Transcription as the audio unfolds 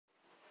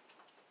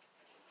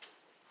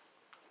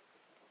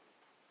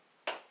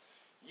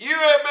You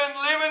have been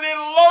living in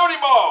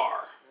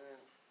Lodibar.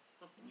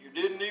 You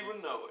didn't even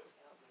know it.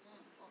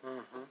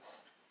 Mm-hmm.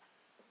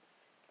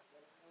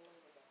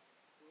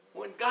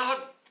 When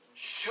God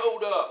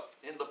showed up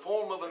in the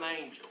form of an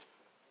angel,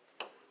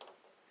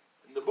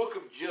 in the book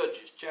of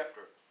Judges, I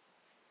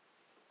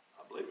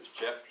believe it's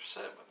chapter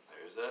 7.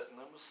 There's that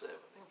number 7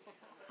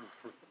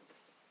 again.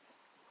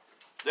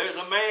 There's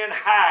a man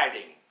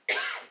hiding.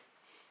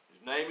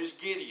 His name is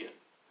Gideon.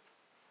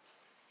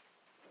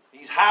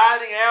 He's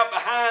hiding out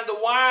behind the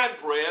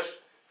winepress,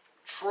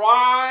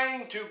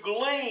 trying to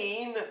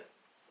glean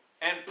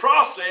and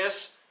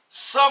process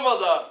some of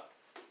the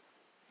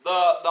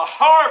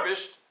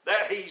harvest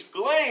that he's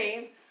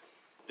gleaned.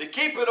 To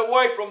keep it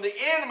away from the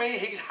enemy,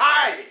 he's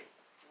hiding.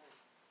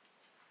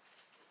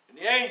 And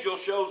the angel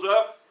shows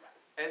up,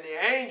 and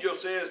the angel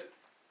says,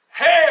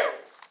 "Hail,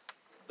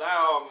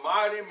 thou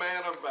mighty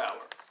man of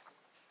valor."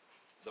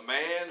 The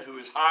man who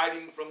is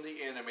hiding from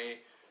the enemy,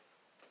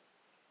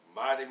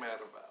 mighty man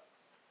of valor.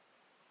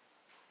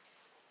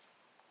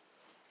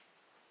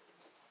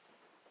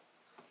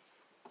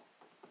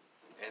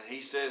 And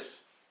he says,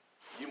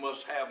 "You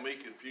must have me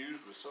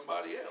confused with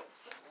somebody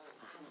else.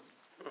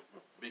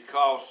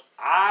 Because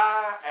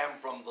I am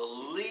from the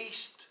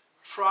least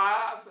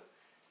tribe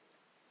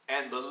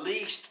and the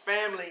least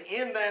family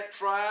in that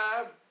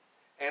tribe,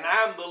 and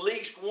I'm the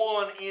least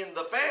one in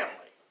the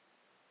family."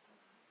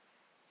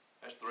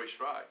 That's 3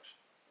 strikes.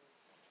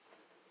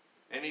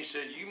 And he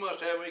said, "You must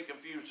have me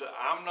confused.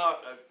 I'm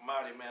not a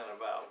mighty man of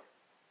valor."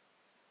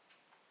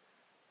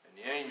 And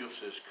the angel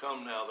says,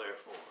 "Come now,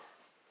 therefore.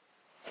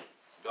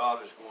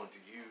 God is going to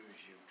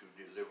use you to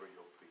deliver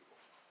your people."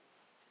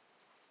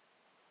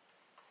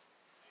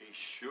 He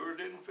sure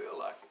didn't feel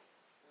like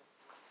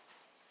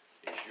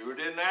it. He sure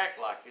didn't act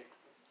like it.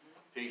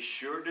 He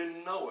sure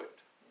didn't know it.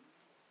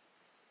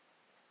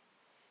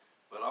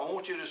 But I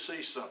want you to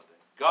see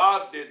something.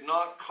 God did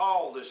not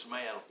call this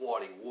man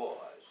what he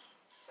was.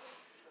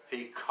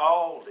 He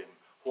called him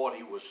what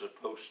he was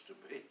supposed to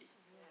be.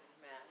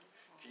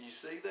 Can you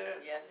see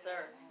that? Yes,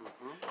 sir.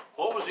 Mm-hmm.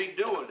 What was he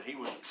doing? He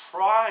was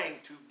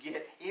trying to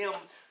get him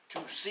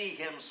to see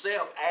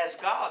himself as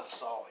God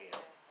saw him.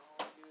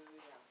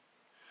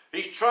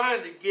 He's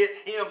trying to get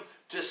him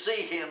to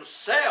see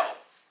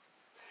himself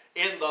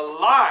in the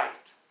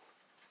light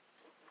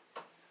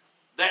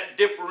that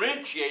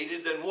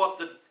differentiated than what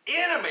the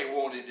enemy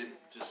wanted him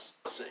to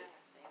see.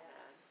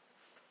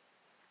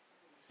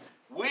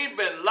 We've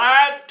been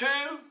lied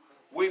to.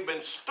 We've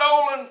been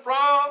stolen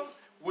from.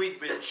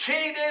 We've been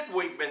cheated.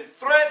 We've been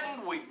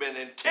threatened. We've been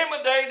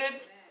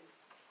intimidated.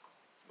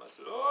 I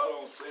said, "Oh, I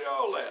don't see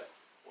all that."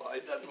 Well,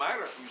 it doesn't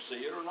matter if you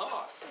see it or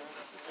not.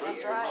 The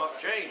truth will not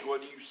change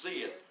whether you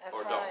see it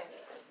or don't.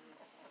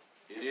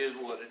 It is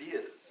what it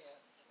is.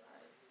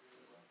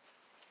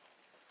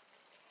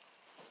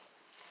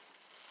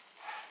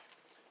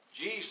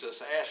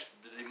 Jesus asked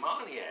the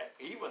demoniac,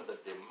 even the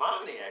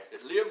demoniac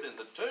that lived in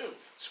the tomb,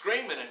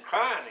 screaming and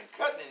crying and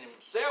cutting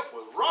himself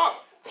with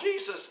rocks.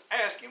 Jesus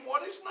asked him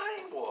what his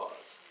name was.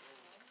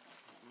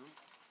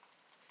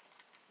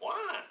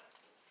 Why?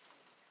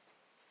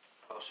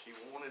 Because he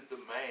wanted the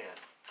man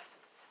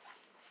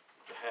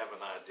to have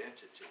an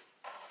identity.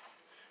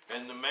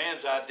 And the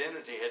man's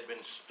identity had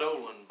been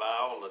stolen by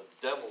all the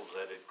devils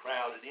that had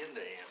crowded into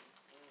him.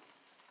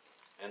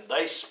 And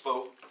they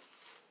spoke,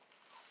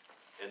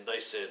 and they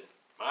said,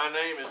 "My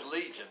name is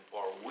Legion,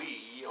 for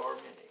we are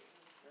many."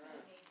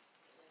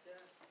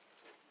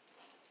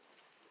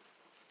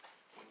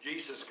 When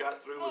Jesus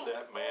got through with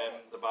that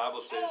man, the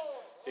Bible says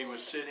he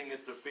was sitting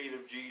at the feet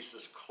of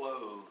Jesus,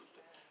 clothed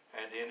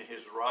and in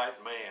his right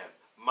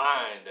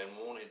mind, and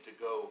wanted to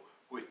go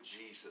with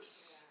Jesus.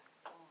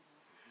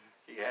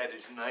 He had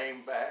his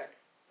name back.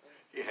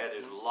 He had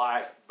his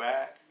life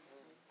back.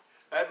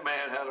 That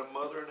man had a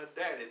mother and a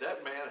daddy.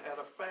 That man had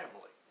a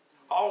family.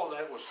 All of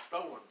that was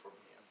stolen from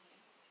him.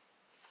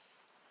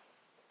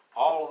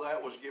 All of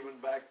that was given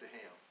back to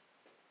him.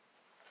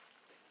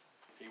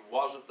 He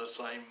wasn't the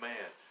same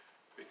man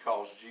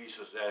because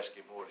Jesus asked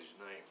him what his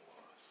name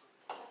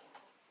was.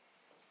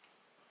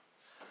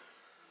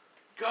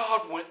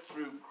 God went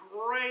through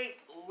great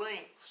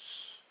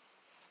lengths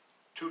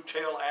to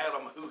tell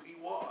Adam who he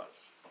was.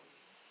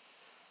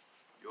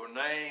 Your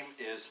name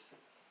is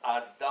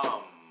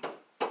Adam,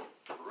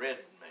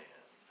 red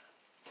man,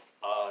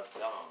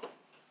 Adam.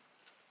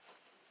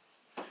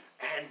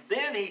 And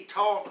then he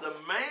taught the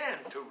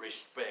man to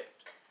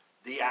respect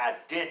the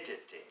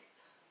identity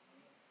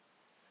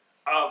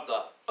of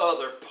the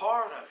other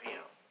part of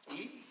him,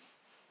 Eve.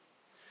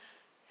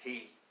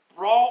 He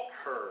brought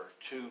her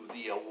to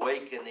the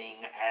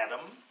awakening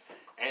Adam,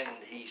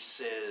 and he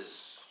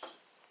says,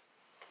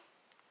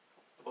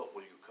 "What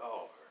will you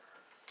call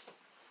her?"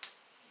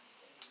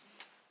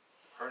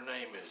 Her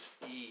name is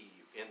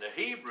Eve. In the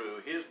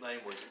Hebrew, his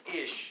name was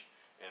Ish,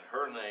 and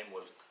her name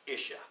was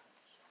Isha.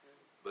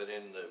 But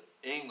in the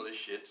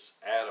English, it's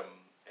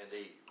Adam and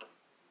Eve.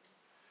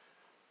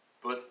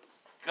 But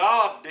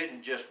God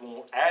didn't just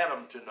want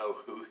Adam to know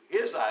who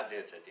his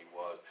identity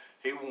was.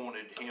 He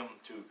wanted him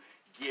to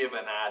give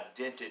an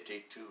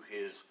identity to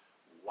his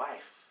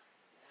wife.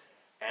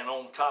 And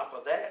on top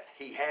of that,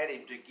 he had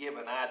him to give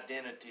an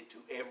identity to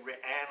every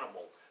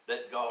animal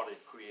that God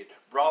had created.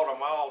 Brought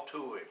them all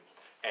to him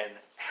and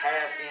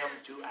had him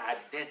to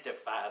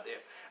identify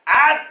them.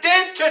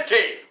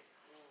 Identity!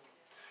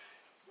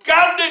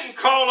 God didn't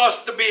call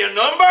us to be a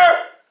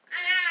number.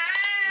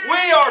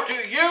 We are to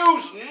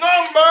use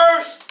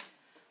numbers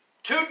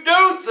to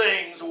do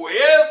things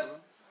with,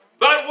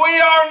 but we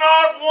are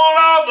not one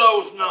of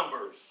those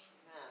numbers.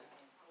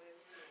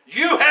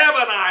 You have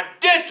an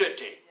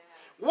identity.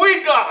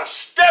 We got to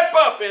step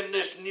up in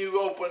this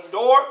new open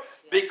door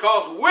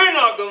because we're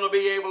not going to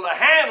be able to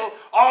handle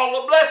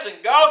all the blessing.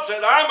 God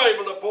said, I'm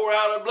able to pour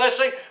out a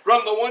blessing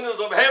from the windows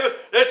of heaven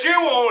that you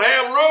won't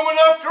have room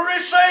enough to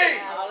receive.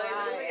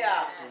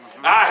 Hallelujah.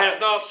 Eye has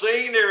not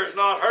seen, ear has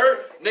not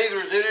heard, neither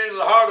is it into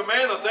the heart of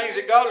man the things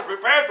that God has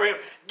prepared for him.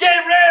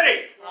 Get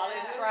ready!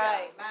 That's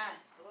right.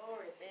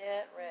 Glory.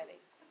 Get ready.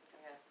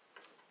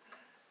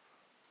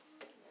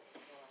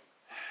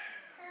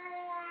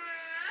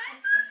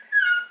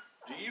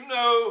 Do you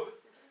know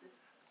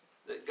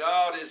that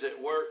God is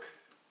at work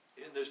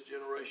in this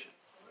generation?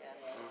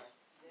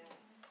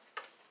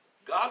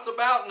 God's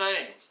about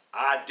names,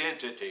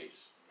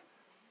 identities.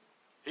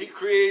 He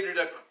created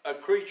a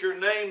creature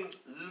named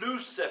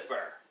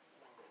Lucifer.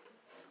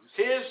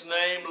 His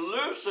name,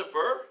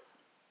 Lucifer,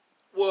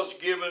 was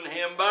given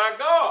him by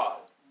God.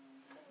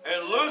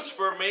 And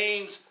Lucifer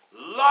means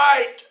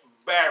light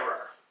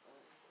bearer.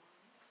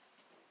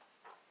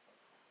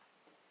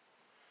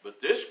 But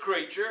this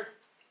creature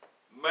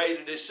made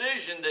a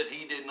decision that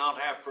he did not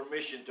have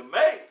permission to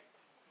make.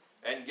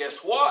 And guess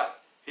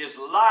what? His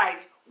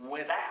light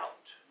went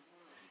out.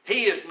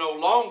 He is no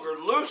longer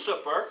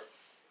Lucifer.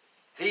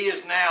 He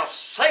is now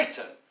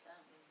Satan.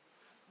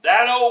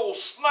 That old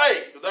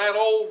snake, that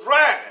old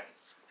dragon,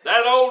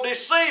 that old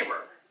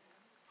deceiver,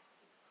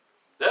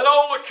 that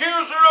old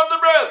accuser of the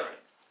brethren.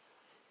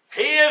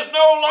 He is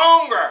no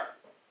longer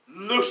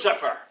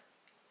Lucifer.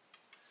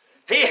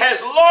 He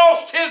has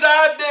lost his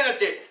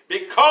identity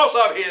because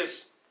of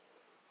his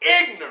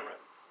ignorant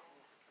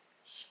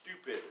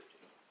stupidity.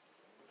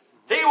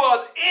 He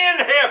was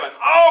in heaven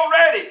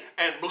already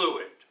and blew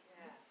it.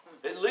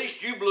 At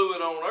least you blew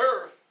it on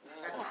earth.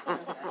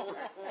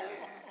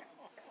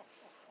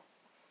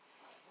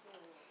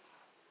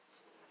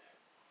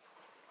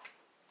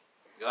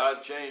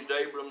 God changed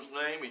Abram's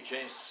name. He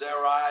changed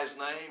Sarai's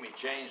name. He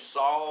changed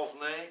Saul's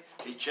name.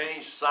 He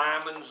changed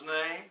Simon's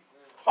name.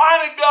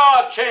 Why did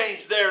God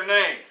change their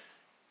name?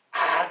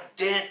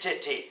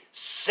 Identity.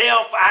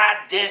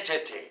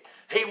 Self-identity.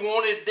 He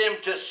wanted them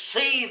to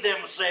see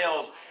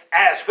themselves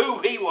as who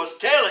he was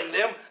telling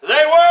them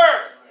they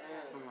were.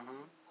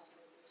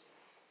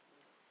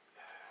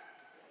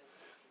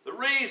 The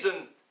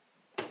reason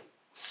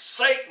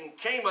Satan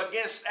came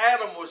against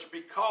Adam was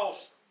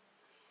because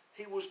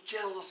he was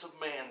jealous of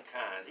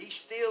mankind. He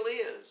still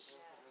is.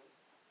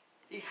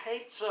 He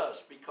hates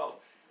us because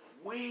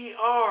we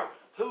are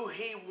who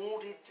he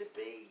wanted to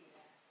be.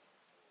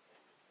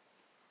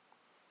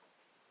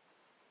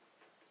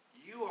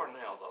 You are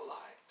now the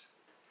light.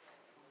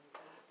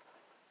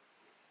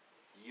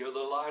 You're the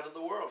light of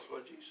the world. That's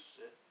what Jesus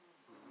said.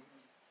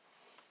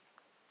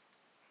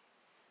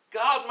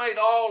 God made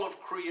all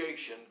of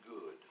creation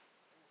good.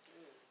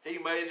 He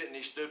made it and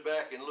he stood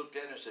back and looked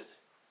at it and said,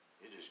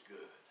 it is good.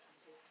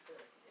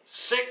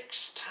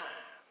 6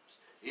 times.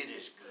 It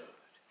is good.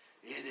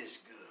 It is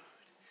good.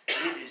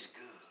 It is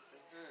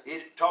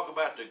good. Talk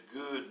about the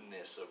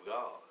goodness of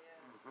God.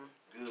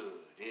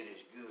 Good. It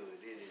is good.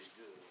 It is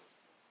good.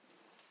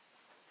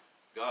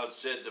 God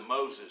said to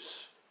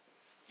Moses,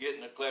 get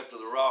in the cleft of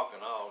the rock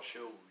and I'll show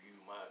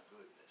you my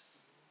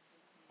goodness.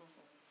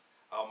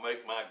 I'll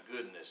make my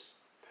goodness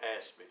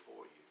pass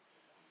before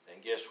you.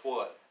 And guess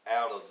what?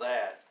 Out of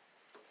that,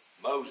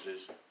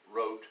 Moses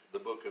wrote the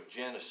book of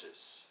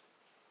Genesis.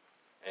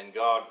 And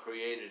God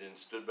created and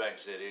stood back and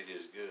said, it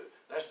is good.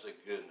 That's the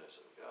goodness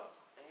of God.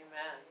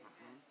 Amen.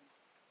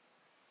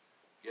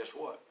 Guess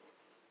what?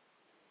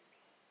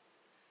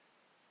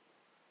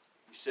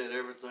 He said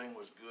everything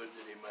was good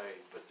that he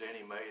made, but then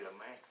he made a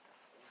man.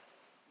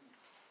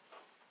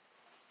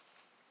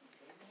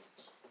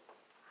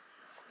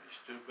 He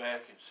stood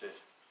back and said,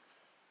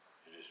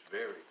 it is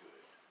very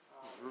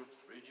good.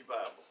 Read your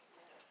Bible.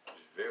 It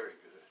is very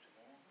good.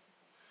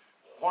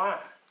 Why?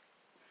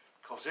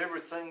 Because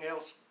everything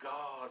else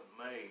God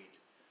made,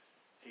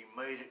 he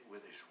made it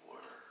with his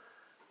word.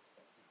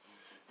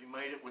 He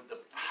made it with the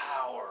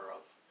power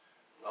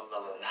of the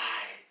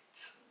light.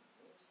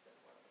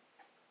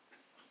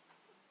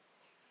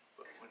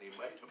 But when he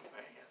made a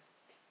man,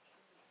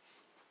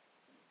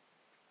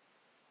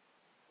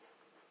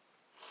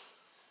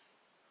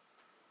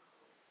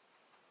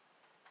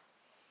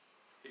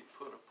 he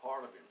put a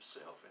part of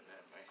himself in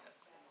that man.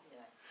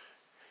 Yes.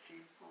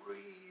 He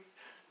breathed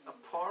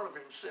a part of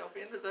himself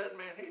into that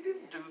man. He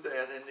didn't do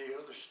that in the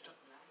other stuff.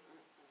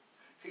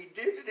 He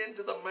did it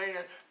into the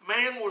man.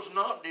 Man was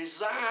not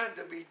designed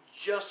to be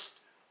just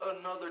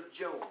another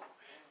Job.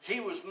 He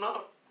was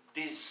not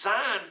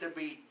designed to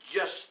be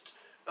just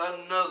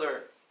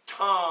another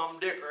Tom,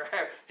 Dick, or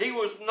Harry. He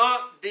was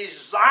not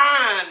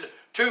designed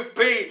to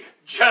be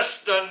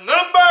just a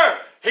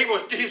number. He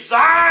was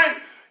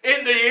designed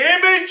in the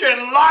image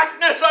and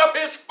likeness of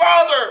his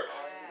Father.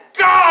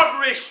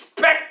 God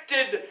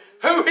respected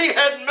who he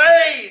had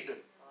made.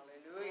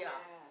 Hallelujah.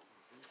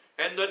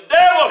 And the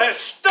devil has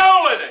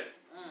stolen it.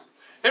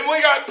 And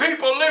we got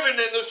people living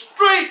in the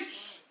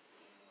streets.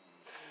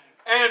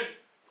 And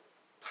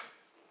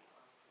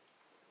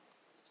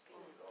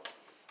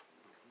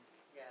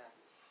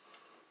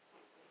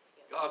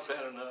God's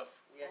had enough.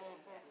 Yes.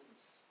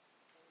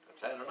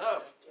 God's had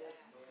enough.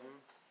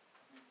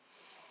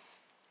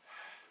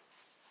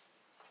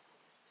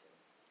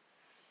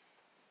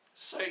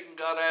 Satan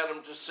got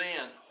Adam to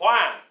sin.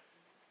 Why?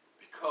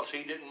 Because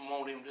he didn't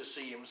want him to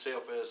see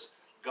himself as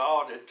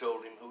God had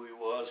told him who he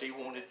was. He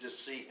wanted to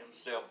see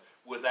himself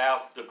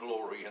without the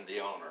glory and the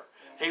honor.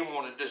 He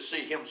wanted to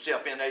see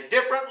himself in a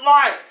different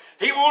light.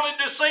 He wanted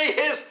to see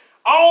his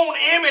own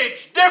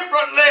image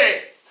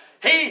differently.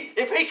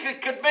 If he could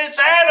convince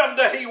Adam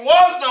that he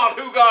was not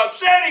who God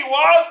said he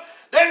was,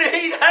 then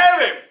he'd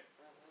have him.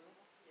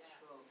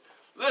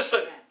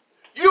 Listen,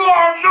 you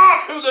are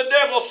not who the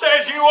devil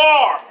says you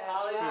are.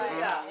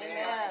 Hallelujah.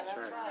 Amen. That's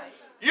right.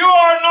 You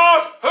are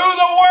not who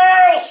the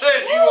world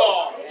says you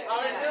are.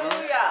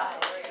 Hallelujah.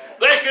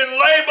 They can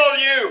label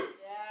you.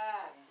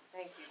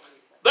 Thank you,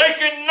 Jesus. They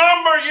can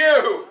number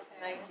you.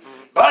 Thank you.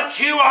 But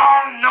you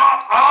are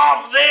not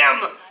of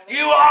them.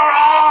 You are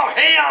of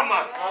him.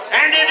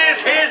 And it is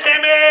his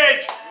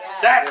image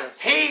that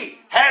he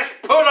has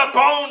put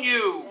upon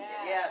you.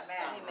 Yes.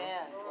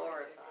 Amen.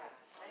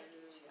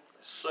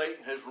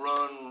 Satan has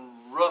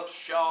run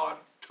roughshod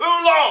too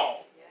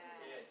long.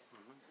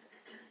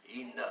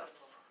 Enough.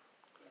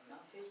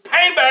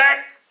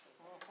 Payback.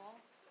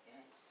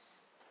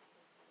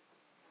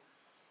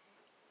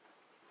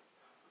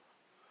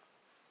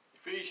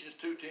 Ephesians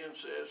 2:10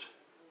 says,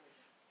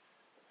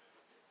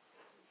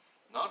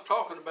 not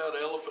talking about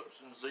elephants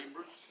and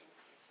zebras,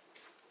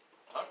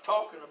 not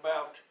talking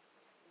about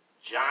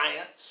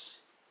giants,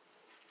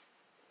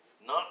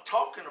 not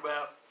talking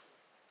about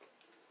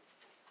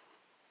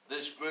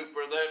this group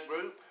or that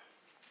group,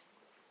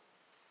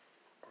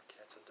 Or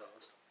cats and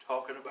dogs.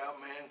 talking about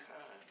mankind.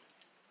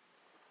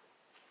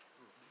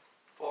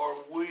 For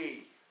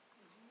we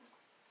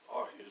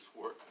are his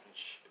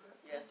workmanship.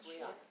 Yes,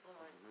 we are.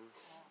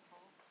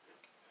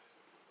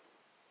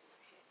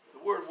 The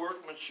word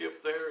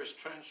workmanship there is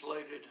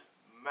translated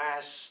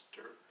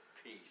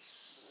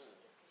masterpiece.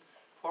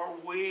 For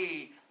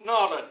we,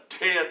 not a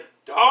dead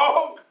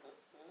dog,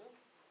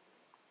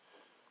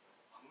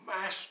 a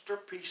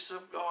masterpiece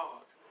of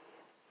God.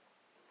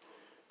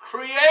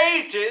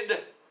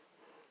 Created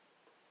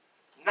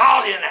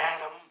not in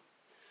Adam,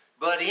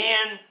 but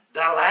in the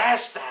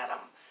last Adam,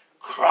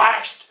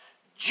 Christ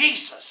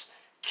Jesus,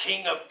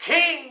 King of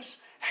kings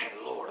and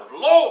Lord of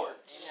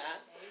lords.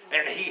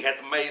 And he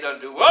hath made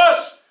unto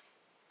us,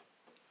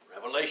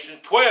 Revelation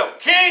 12,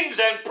 kings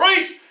and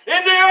priests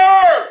in the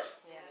earth.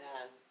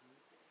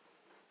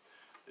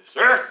 This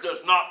earth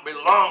does not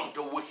belong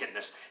to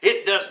wickedness.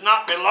 It does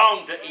not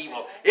belong to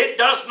evil. It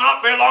does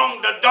not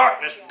belong to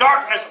darkness.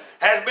 Darkness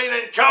has been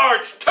in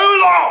charge too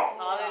long.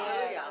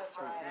 Hallelujah. That's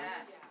right.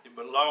 It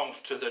belongs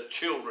to the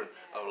children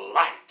of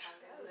light.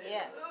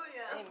 Yes.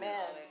 Amen.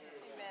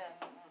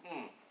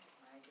 Amen.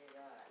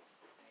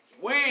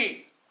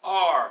 We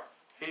are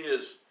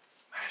his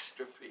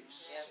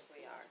masterpiece. Yes,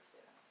 we are.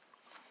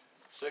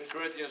 2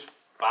 Corinthians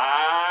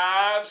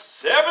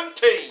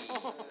 5:17.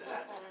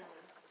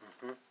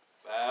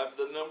 5,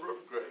 the number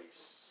of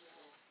grace.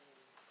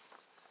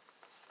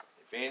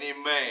 If any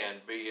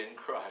man be in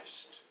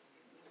Christ,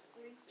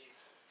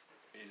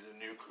 he's a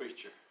new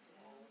creature.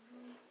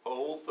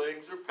 Old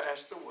things are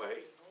passed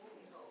away.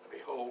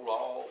 Behold,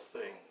 all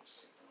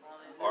things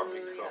are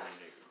become new.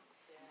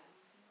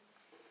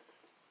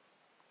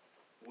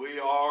 We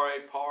are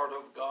a part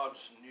of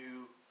God's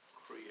new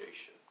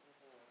creation.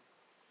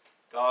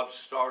 God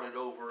started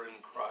over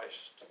in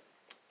Christ.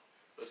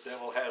 The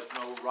devil has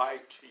no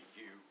right to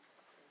you.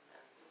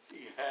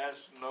 He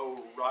has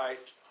no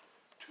right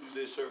to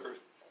this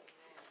earth.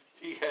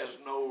 He has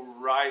no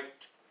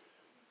right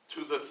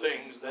to the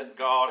things that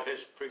God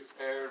has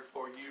prepared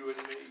for you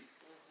and me.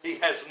 He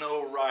has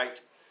no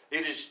right.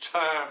 It is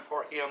time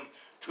for him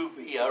to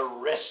be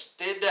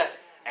arrested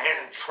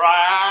and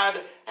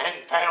tried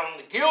and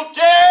found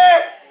guilty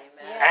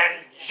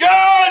and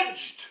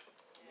judged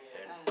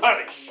and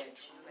punished.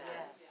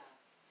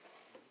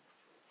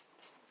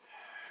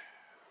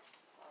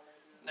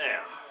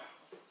 Now,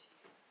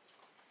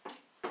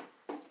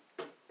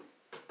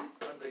 I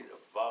need a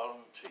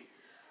volunteer.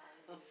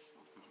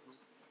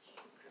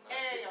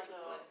 Hey, y'all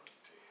doing?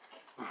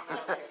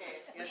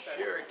 Yes, sir.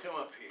 Sherry, come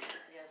up here.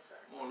 Yes, sir.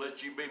 I'm going to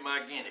let you be my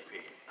guinea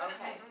pig.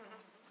 Okay.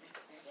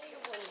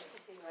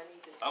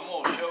 I'm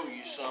going to show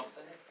you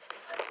something.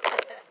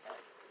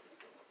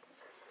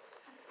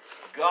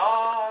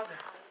 God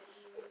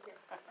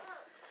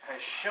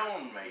has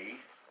shown me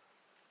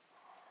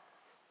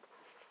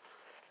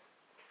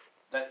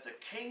that the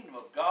kingdom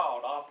of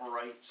God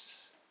operates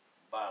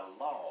by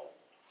laws.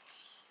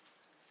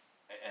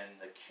 And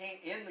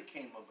in the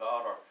kingdom of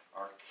God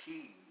are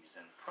keys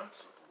and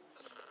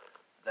principles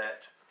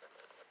that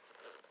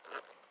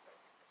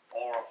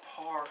are a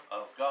part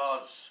of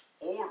God's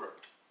order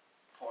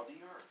for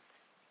the earth.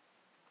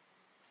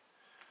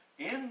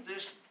 In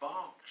this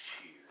box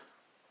here,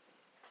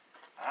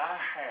 I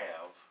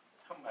have,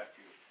 come back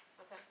here.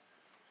 Okay.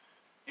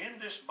 In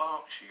this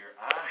box here,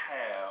 I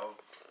have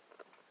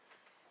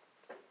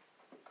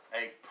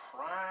a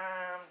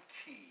prime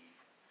key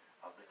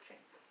of the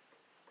kingdom.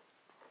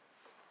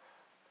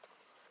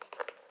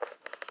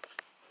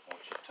 I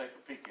want you to take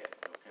a peek at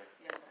it, okay?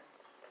 Yes, sir.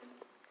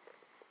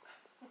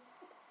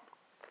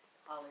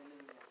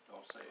 Hallelujah.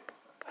 Don't say it.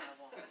 I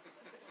won't.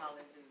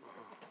 Hallelujah.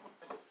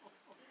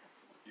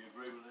 You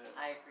agree with that?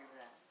 I agree with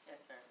that. Yes,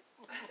 sir.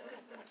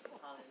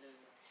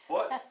 Hallelujah.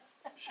 What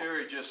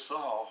Sherry just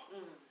saw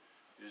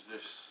is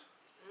this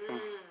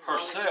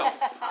herself.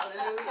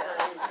 Hallelujah.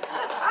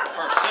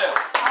 Herself.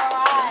 All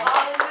right.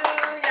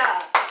 Hallelujah.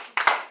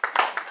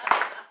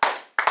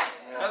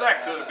 Now that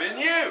could have been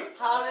you.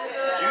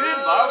 Hallelujah. But you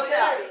didn't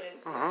volunteer.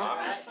 I'm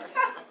just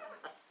kidding.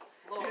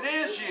 It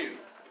is you.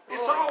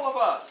 It's all of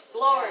us.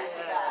 Glory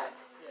to God.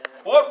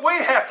 What we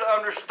have to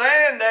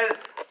understand that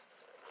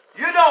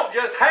you don't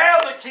just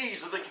have the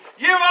keys of the key.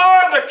 You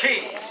are the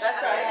keys.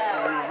 That's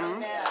right.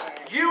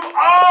 You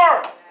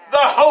are the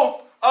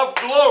hope of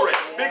glory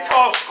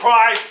because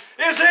Christ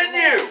is in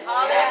you.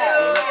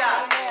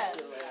 Hallelujah.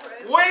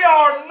 We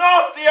are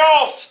not the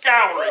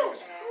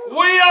offscourings.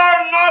 We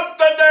are not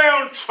the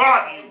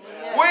downtrodden.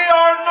 We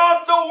are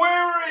not the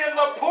weary and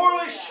the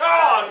poorly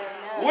shod.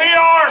 We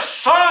are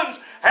sons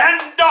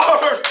and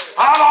daughters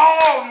of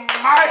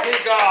Almighty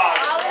God.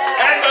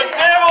 And the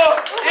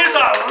devil is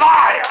a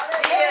liar.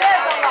 He is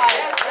a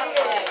liar.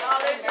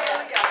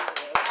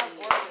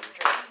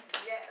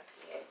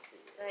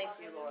 Thank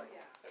you, Lord.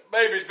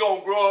 Baby's going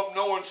to grow up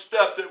knowing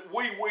stuff that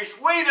we wish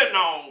we'd have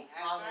known.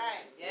 That's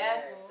right.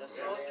 Yes, that's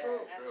so true.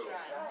 That's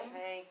right.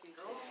 Thank you,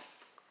 Jesus.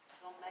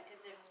 Gonna make a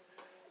difference.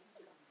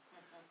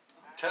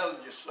 I'm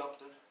telling you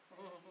something.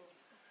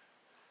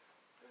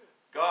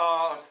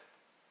 God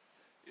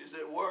is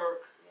at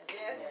work.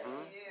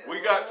 Yes.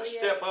 We got to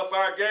step up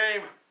our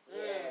game.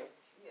 Yes.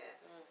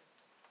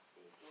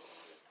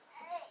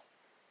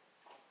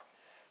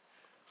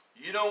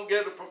 You don't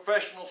get a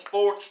professional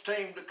sports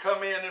team to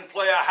come in and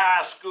play a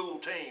high school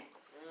team.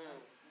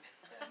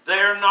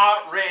 They're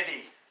not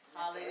ready.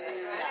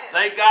 Hallelujah.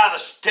 They got to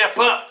step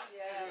up.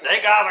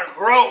 They got to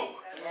grow.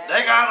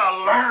 They got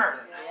to learn.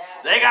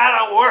 They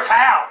got to work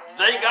out.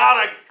 They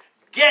got to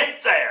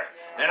get there.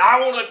 And I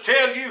want to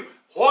tell you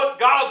what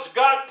God's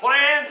got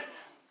planned.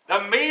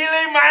 The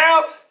mealy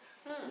mouth,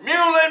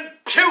 mewling,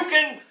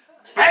 puking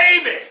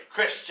baby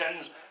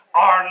Christians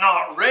are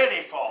not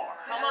ready for.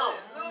 Come on.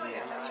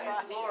 That's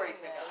right. Glory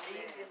to God.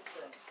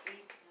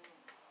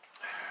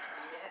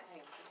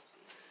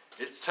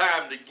 It's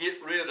time to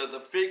get rid of the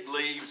fig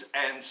leaves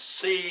and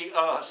see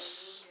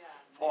us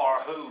for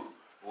who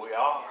we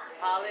are.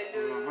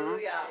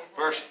 Hallelujah.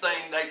 First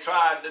thing they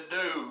tried to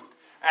do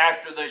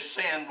after they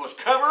sinned was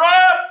cover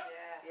up.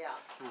 Yeah.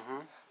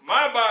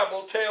 My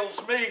Bible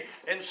tells me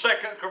in 2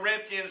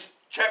 Corinthians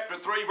chapter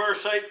 3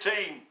 verse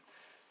 18,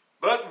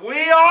 but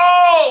we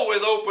all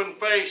with open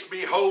face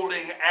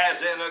beholding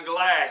as in a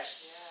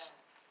glass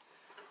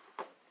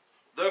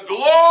the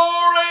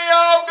glory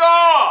of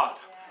God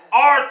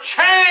are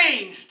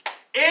changed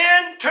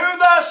into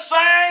the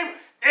same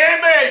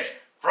image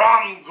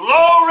from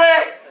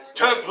glory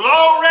to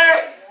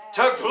glory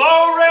to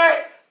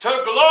glory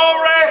to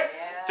glory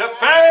to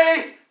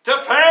faith to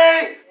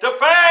faith to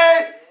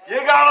faith. You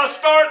got to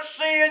start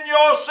seeing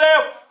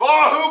yourself for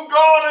who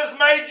God has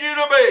made you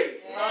to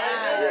be.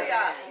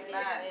 Hallelujah.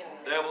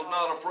 The devil's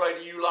not afraid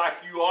of you like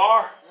you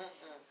are,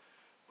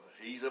 but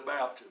he's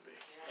about to be.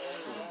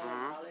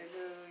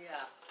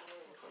 Hallelujah.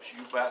 Because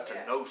you're about to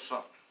know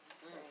something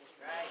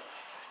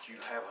that you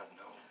haven't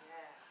known.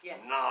 Yes.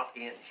 Not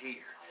in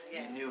here.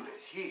 Yes. You knew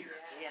it here.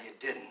 Yes. You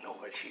didn't know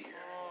it here.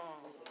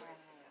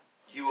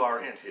 You are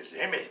in his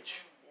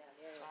image.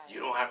 You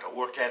don't have to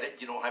work at it.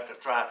 You don't have to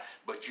try.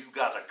 But you've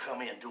got to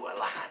come into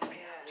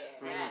alignment.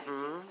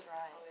 That's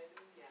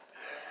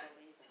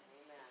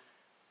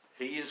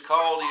He is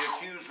called the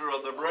accuser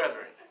of the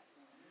brethren.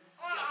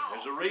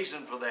 There's a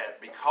reason for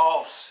that.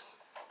 Because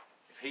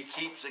if he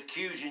keeps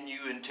accusing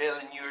you and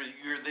telling you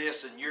you're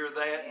this and you're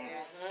that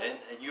and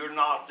you're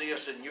not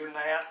this and you're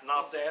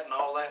not that and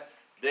all that,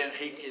 then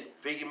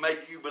if he can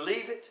make you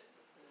believe it,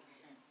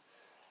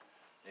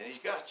 then he's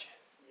got you.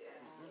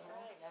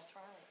 That's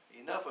right.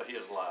 Enough of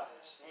his lies.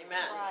 Amen.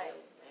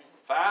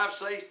 That's 5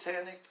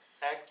 satanic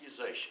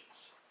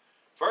accusations.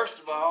 First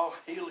of all,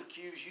 he'll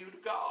accuse you to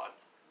God.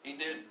 He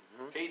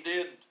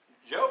did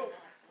Job.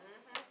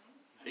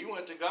 He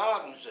went to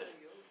God and said,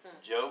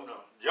 Job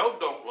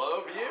don't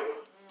love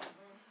you.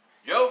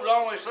 Job's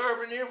only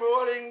serving you for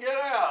what he can get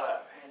out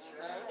of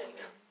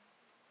it.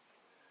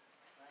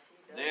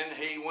 Then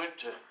he went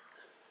to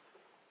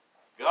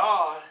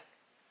God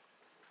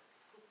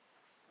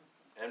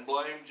and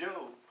blame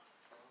Job.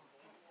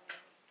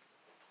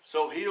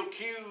 So he'll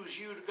accuse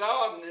you to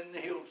God, and then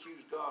he'll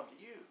accuse God to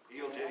you.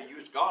 He'll tell you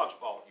it's God's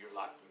fault you're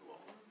like you are.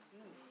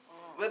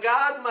 Well,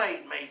 God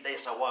made me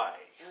this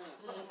way.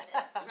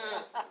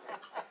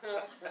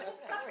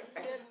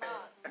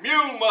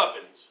 Mule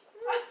muffins.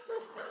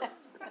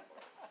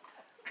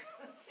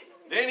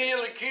 Then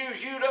he'll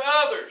accuse you to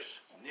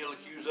others. And he'll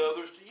accuse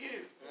others to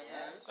you.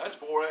 That's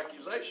 4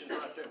 accusations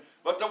right there.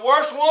 But the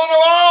worst one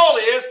of all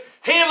is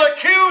he'll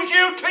accuse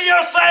you to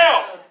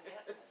yourself.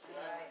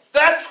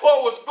 That's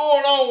what was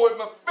going on with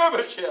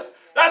Mephibosheth.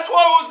 That's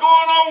what was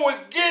going on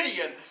with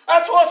Gideon.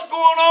 That's what's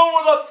going on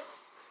with the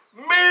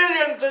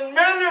millions and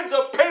millions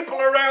of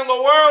people around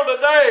the world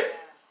today.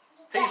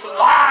 He's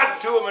lied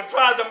to them and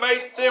tried to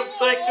make them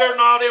think they're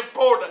not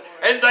important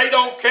and they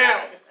don't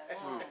count.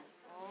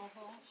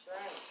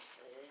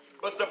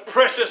 But the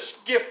precious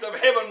gift of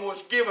heaven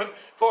was given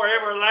for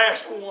every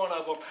last one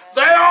of them.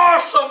 They are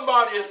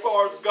somebody as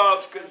far as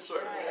God's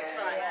concerned.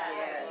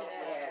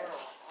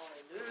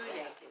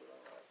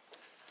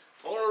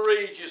 I want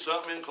to read you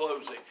something in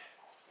closing.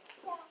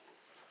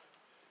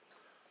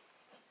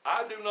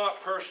 I do not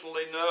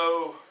personally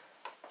know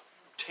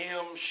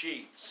Tim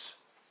Sheets,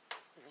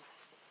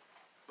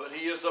 but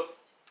he is a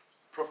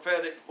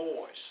prophetic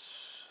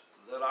voice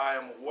that I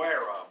am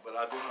aware of, but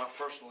I do not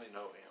personally know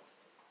him.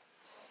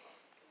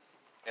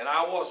 And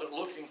I wasn't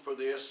looking for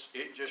this.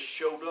 It just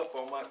showed up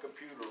on my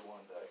computer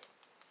one day.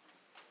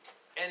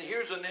 And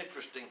here's an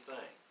interesting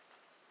thing.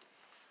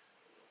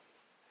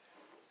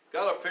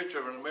 Got a picture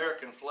of an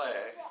American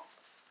flag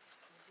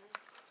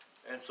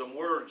and some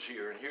words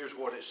here, and here's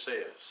what it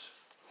says.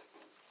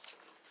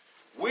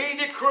 We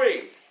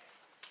decree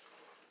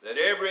that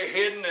every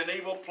hidden and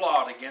evil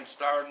plot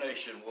against our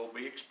nation will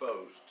be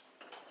exposed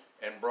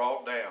and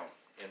brought down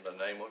in the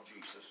name of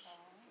Jesus.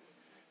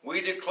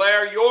 We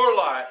declare your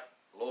light,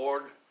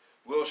 Lord,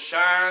 will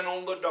shine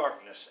on the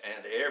darkness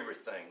and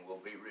everything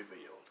will be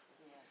revealed.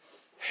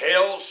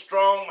 Hell's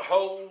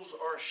strongholds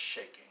are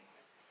shaking,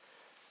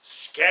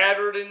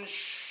 scattered and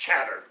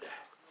shattered.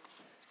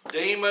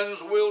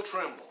 Demons will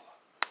tremble.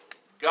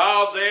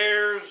 God's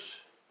heirs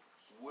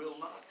will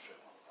not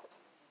tremble.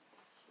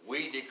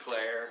 We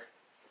declare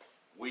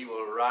we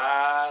will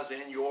rise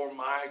in your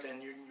might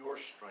and in your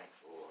strength,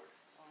 Lord,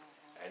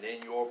 and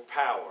in your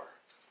power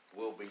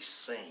will be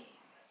seen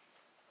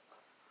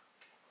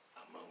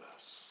among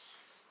us.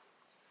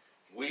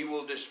 We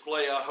will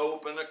display a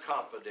hope and a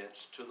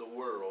confidence to the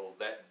world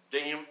that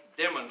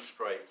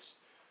demonstrates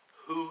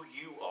who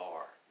you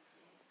are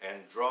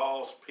and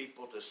draws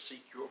people to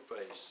seek your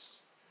face.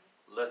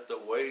 Let the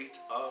weight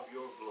of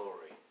your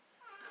glory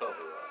cover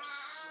us.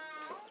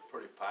 That's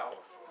pretty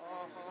powerful.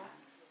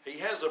 He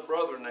has a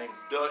brother named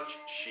Dutch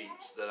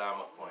Sheets that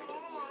I'm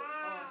acquainted with,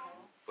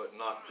 but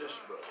not this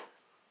brother.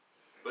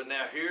 But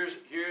now here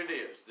it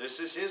is. This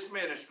is his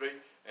ministry,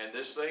 and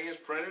this thing is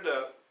printed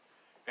up,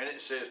 and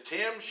it says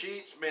Tim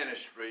Sheets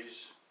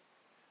Ministries,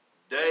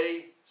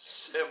 Day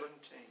 17.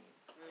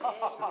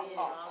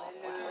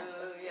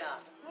 Hallelujah.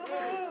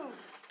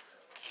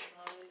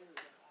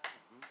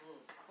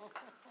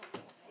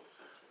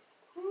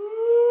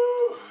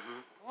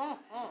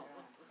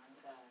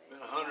 Been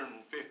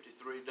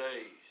 153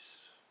 days,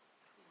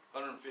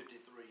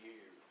 153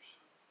 years,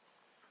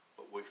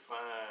 but we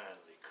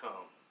finally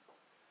come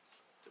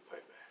to pay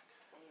back.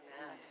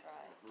 That's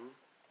right.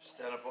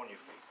 Stand up on your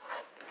feet.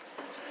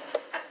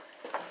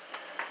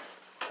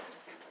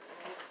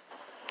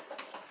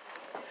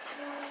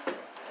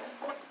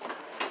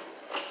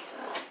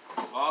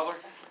 Father,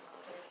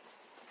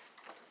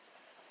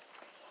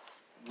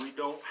 we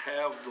don't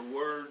have the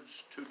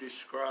words to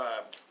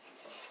describe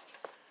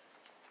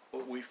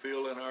what we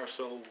feel in our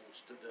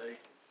souls today.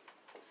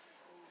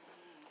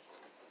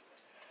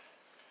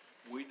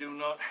 We do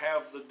not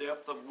have the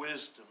depth of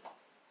wisdom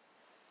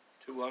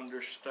to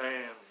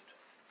understand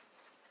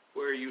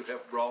where you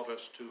have brought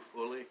us to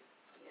fully.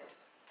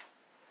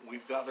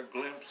 We've got a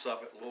glimpse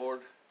of it,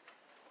 Lord,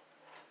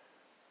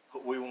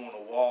 but we want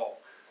to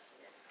walk.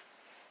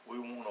 We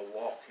want to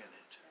walk in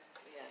it.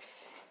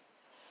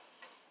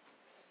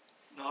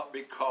 Not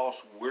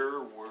because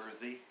we're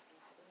worthy,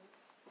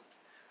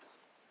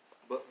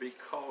 but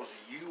because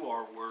you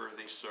are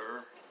worthy,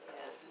 sir,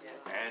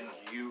 and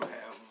you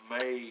have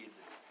made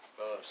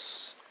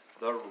us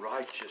the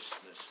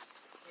righteousness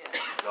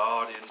of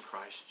God in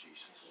Christ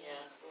Jesus.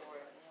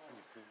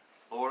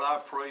 Lord, I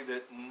pray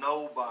that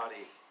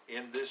nobody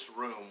in this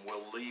room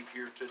will leave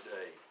here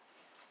today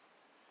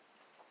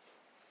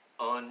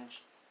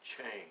unchanged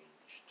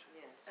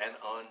and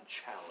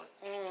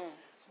unchallenged,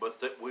 but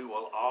that we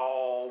will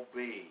all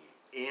be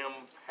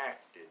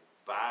impacted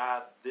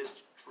by this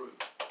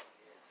truth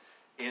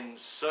in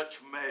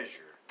such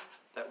measure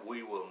that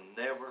we will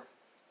never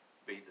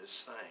be the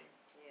same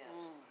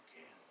again.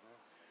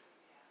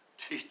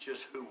 Teach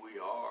us who we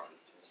are.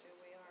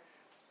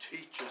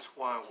 Teach us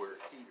why we're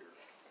here.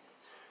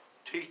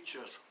 Teach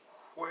us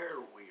where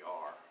we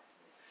are.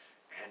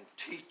 And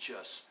teach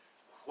us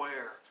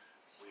where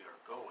we are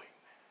going.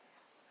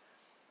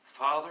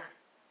 Father,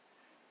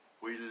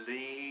 we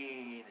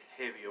lean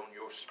heavy on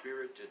your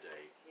spirit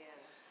today. Yes.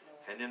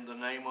 And in the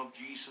name of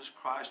Jesus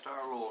Christ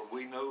our Lord,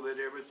 we know that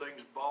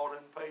everything's bought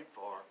and paid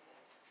for.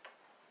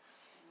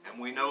 And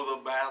we know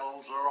the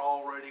battles are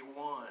already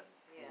won.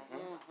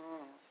 Yes.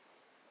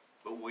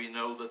 But we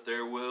know that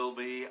there will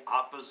be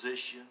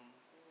opposition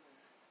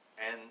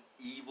and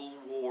evil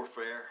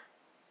warfare.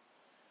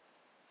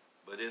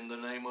 But in the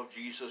name of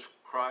Jesus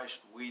Christ,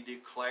 we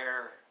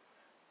declare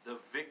the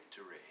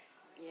victory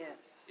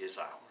Yes. is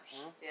ours.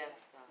 Yes,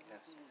 God.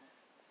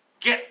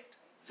 Get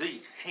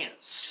thee hence,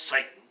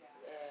 Satan.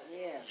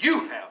 Yes.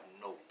 You have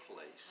no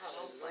place.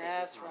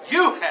 That's right.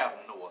 You have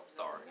no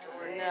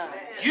authority. None.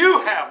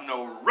 You have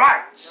no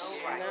rights.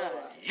 None.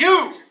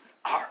 You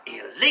are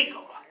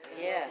illegal.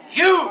 Yes.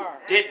 You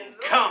didn't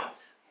come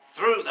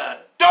through the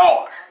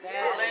door.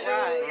 That's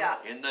right.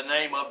 In the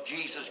name of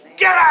Jesus,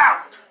 get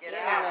out. In the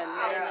name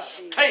of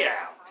Jesus. Stay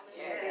out.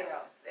 Yes.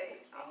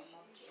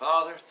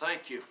 Father,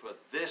 thank you for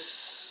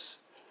this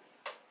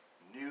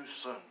new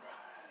sunrise.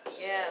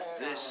 Yes.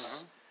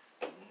 This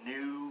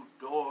new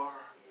door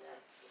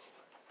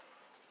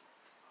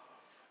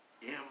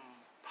of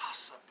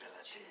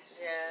impossibilities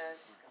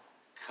Yes.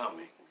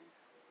 coming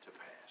to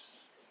pass.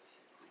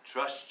 We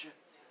trust you,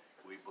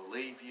 we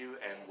believe you,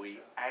 and we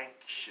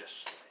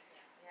anxiously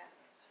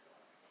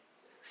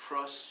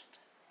trust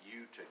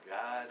you to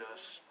guide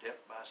us step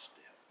by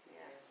step.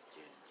 Yes.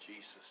 In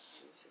Jesus'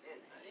 Jesus'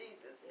 name. name.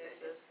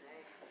 Jesus'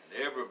 name.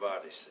 And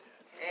everybody said,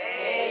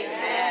 Amen.